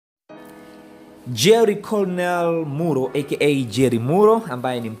Jerry Colonel Muro aka Jerry Muro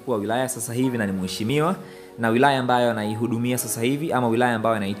ambaye ni mkuu wa wilaya sasa hivi na ni mheshimiwa, na wilaya ambayo anaihudumia sasa hivi ama wilaya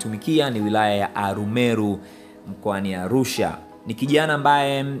ambayo anaitumikia ni wilaya ya Arumeru mkoani Arusha. Ni kijana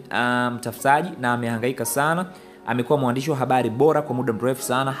ambaye mtafutaji na amehangaika sana. Amekuwa mwandishi wa habari bora kwa muda mrefu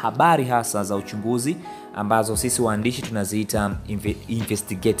sana, habari hasa za uchunguzi ambazo sisi waandishi tunaziita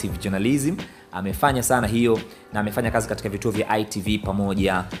investigative journalism. Amefanya sana hiyo na amefanya kazi katika vituo vya ITV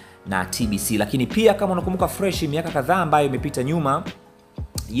pamoja na TBC. Lakini pia kama unakumbuka fresh miaka kadhaa ambayo imepita nyuma,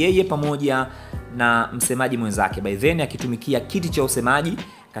 yeye pamoja na msemaji mwenzake by then akitumikia kiti cha usemaji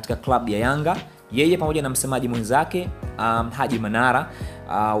katika club ya Yanga, yeye pamoja na msemaji mwenzake Haji Manara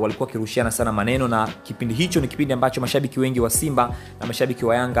walikuwa kirushiana sana maneno, na kipindi hicho ni kipindi ambacho mashabiki wengi wa Simba na mashabiki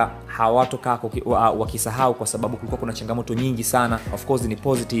wa Yanga hawatokaa wakisahau, kwa sababu kulikuwa kuna changamoto nyingi sana. Of course ni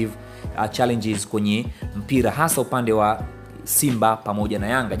positive challenges kwenye mpira, hasa upande wa Simba pamoja na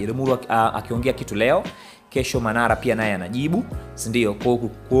Yanga. Jerry Muro akiongea kitu leo, kesho Manara pia naye anajibu, si ndio?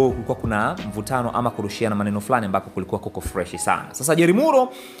 Kulikuwa kuna mvutano ama kurushiana maneno fulani ambako kulikuwa kuko fresh sana. Sasa Jerry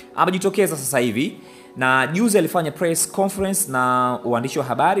Muro amejitokeza sasa hivi, na juzi alifanya press conference na uandishi wa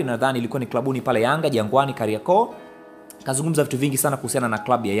habari, nadhani ilikuwa ni klabuni pale Yanga Jangwani Kariakoo. Kazungumza vitu vingi sana kuhusiana na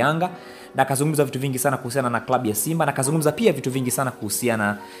klabu ya Yanga, na kazungumza vitu vingi sana kuhusiana na klabu ya Simba, na kazungumza pia vitu vingi sana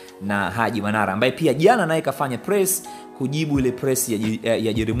kuhusiana na Haji Manara ambaye pia jana naye kafanya press kujibu ile press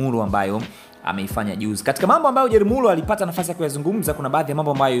ya Jerry Muro ambayo ameifanya juzi. Katika mambo ambayo Jerry Muro alipata nafasi ya kuyazungumza, kuna baadhi ya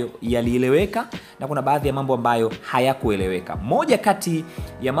mambo ambayo yalieleweka na kuna baadhi ya mambo ambayo hayakueleweka. Moja kati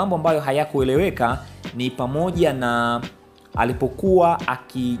ya mambo ambayo hayakueleweka ni pamoja na alipokuwa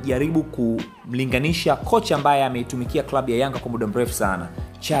akijaribu kumlinganisha kocha ambaye ameitumikia klabu ya Yanga kwa muda mrefu sana,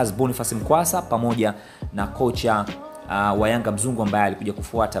 Charles Boniface Mkwasa, pamoja na kocha wa Yanga mzungu ambaye alikuja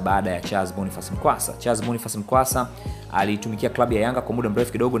kufuata baada ya Charles Boniface Mkwasa. Charles Boniface Mkwasa alitumikia klabu ya Yanga kwa muda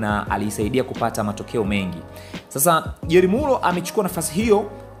mrefu kidogo na alisaidia kupata matokeo mengi. Sasa Jerry Muro amechukua nafasi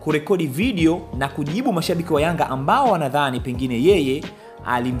hiyo kurekodi video na kujibu mashabiki wa Yanga ambao wanadhani pengine yeye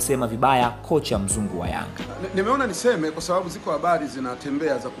alimsema vibaya kocha mzungu wa Yanga. Nimeona niseme kwa sababu ziko habari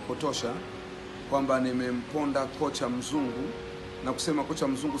zinatembea za kupotosha kwamba nimemponda kocha mzungu na kusema kocha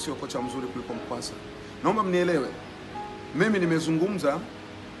mzungu sio kocha mzuri kuliko Mkwasa. Naomba mnielewe. Mimi nimezungumza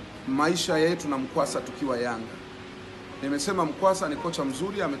maisha yetu na Mkwasa tukiwa Yanga. Nimesema Mkwasa ni kocha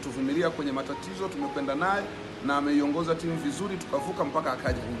mzuri, ametuvumilia kwenye matatizo, tumekwenda naye na ameiongoza timu vizuri tukavuka mpaka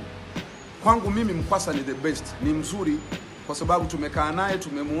akaja huko. Kwangu mimi Mkwasa ni the best, ni mzuri kwa sababu tumekaa naye,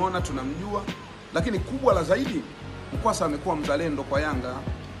 tumemuona, tunamjua, lakini kubwa la zaidi Mkwasa amekuwa mzalendo kwa Yanga,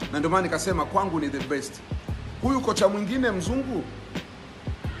 na ndio maana nikasema kwangu ni the best. Huyu kocha mwingine mzungu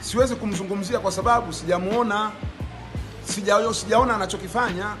siwezi kumzungumzia kwa sababu sijamuona, sijaona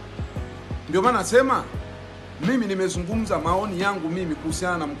anachokifanya. Ndio maana nasema mimi nimezungumza maoni yangu mimi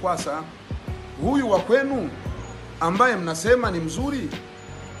kuhusiana na Mkwasa. Huyu wa kwenu ambaye mnasema ni mzuri,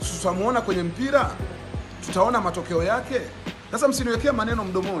 tutamuona kwenye mpira, tutaona matokeo yake. Sasa msiniwekee maneno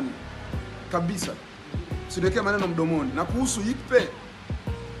mdomoni kabisa, msiniwekee maneno mdomoni. Na kuhusu Ikpe,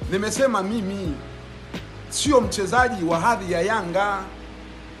 nimesema mimi sio mchezaji wa hadhi ya Yanga.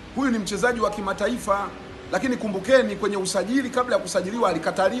 Huyu ni mchezaji wa kimataifa, lakini kumbukeni kwenye usajili, kabla ya kusajiliwa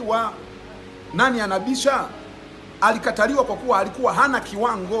alikataliwa. Nani anabisha? Alikataliwa kwa kuwa alikuwa hana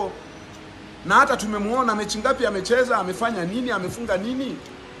kiwango, na hata tumemuona mechi ngapi amecheza, amefanya nini, amefunga nini.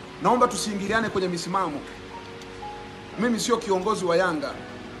 Naomba tusiingiliane kwenye misimamo. Mimi sio kiongozi wa Yanga,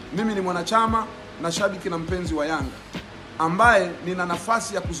 mimi ni mwanachama na shabiki na mpenzi wa Yanga ambaye nina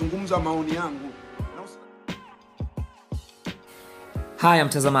nafasi ya kuzungumza maoni yangu. Haya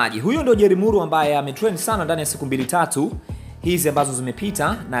mtazamaji, huyo ndio Jerry Muro ambaye ametrend sana ndani ya siku 2-3 hizi ambazo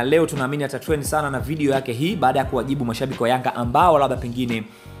zimepita, na leo tunaamini atatrend sana na video yake hii baada ya kuwajibu mashabiki wa Yanga ambao labda pengine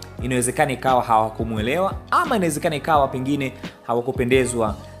inawezekana ikawa hawakumuelewa ama inawezekana ikawa pengine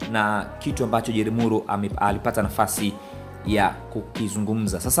hawakupendezwa na kitu ambacho Jerry Muro alipata nafasi ya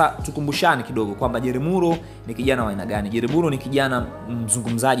kukizungumza. Sasa tukumbushane kidogo kwamba Jerry Muro ni kijana wa aina gani. Jerry Muro ni kijana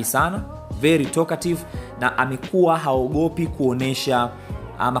mzungumzaji sana, very talkative, na amekuwa haogopi kuonesha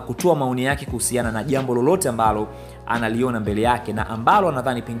ama kutoa maoni yake kuhusiana na jambo lolote ambalo analiona mbele yake na ambalo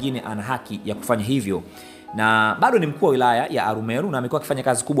anadhani pengine ana haki ya kufanya hivyo. Na bado ni mkuu wa wilaya ya Arumeru na amekuwa akifanya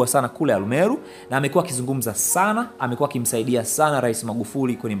kazi kubwa sana kule Arumeru, na amekuwa akizungumza sana, amekuwa akimsaidia sana Rais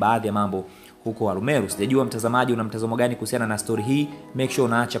Magufuli kwenye baadhi ya mambo huko Arumeru. Sijajua mtazamaji una mtazamo gani kuhusiana na story hii? Make sure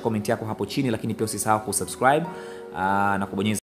unaacha comment yako hapo chini, lakini pia usisahau kusubscribe na kubonyeza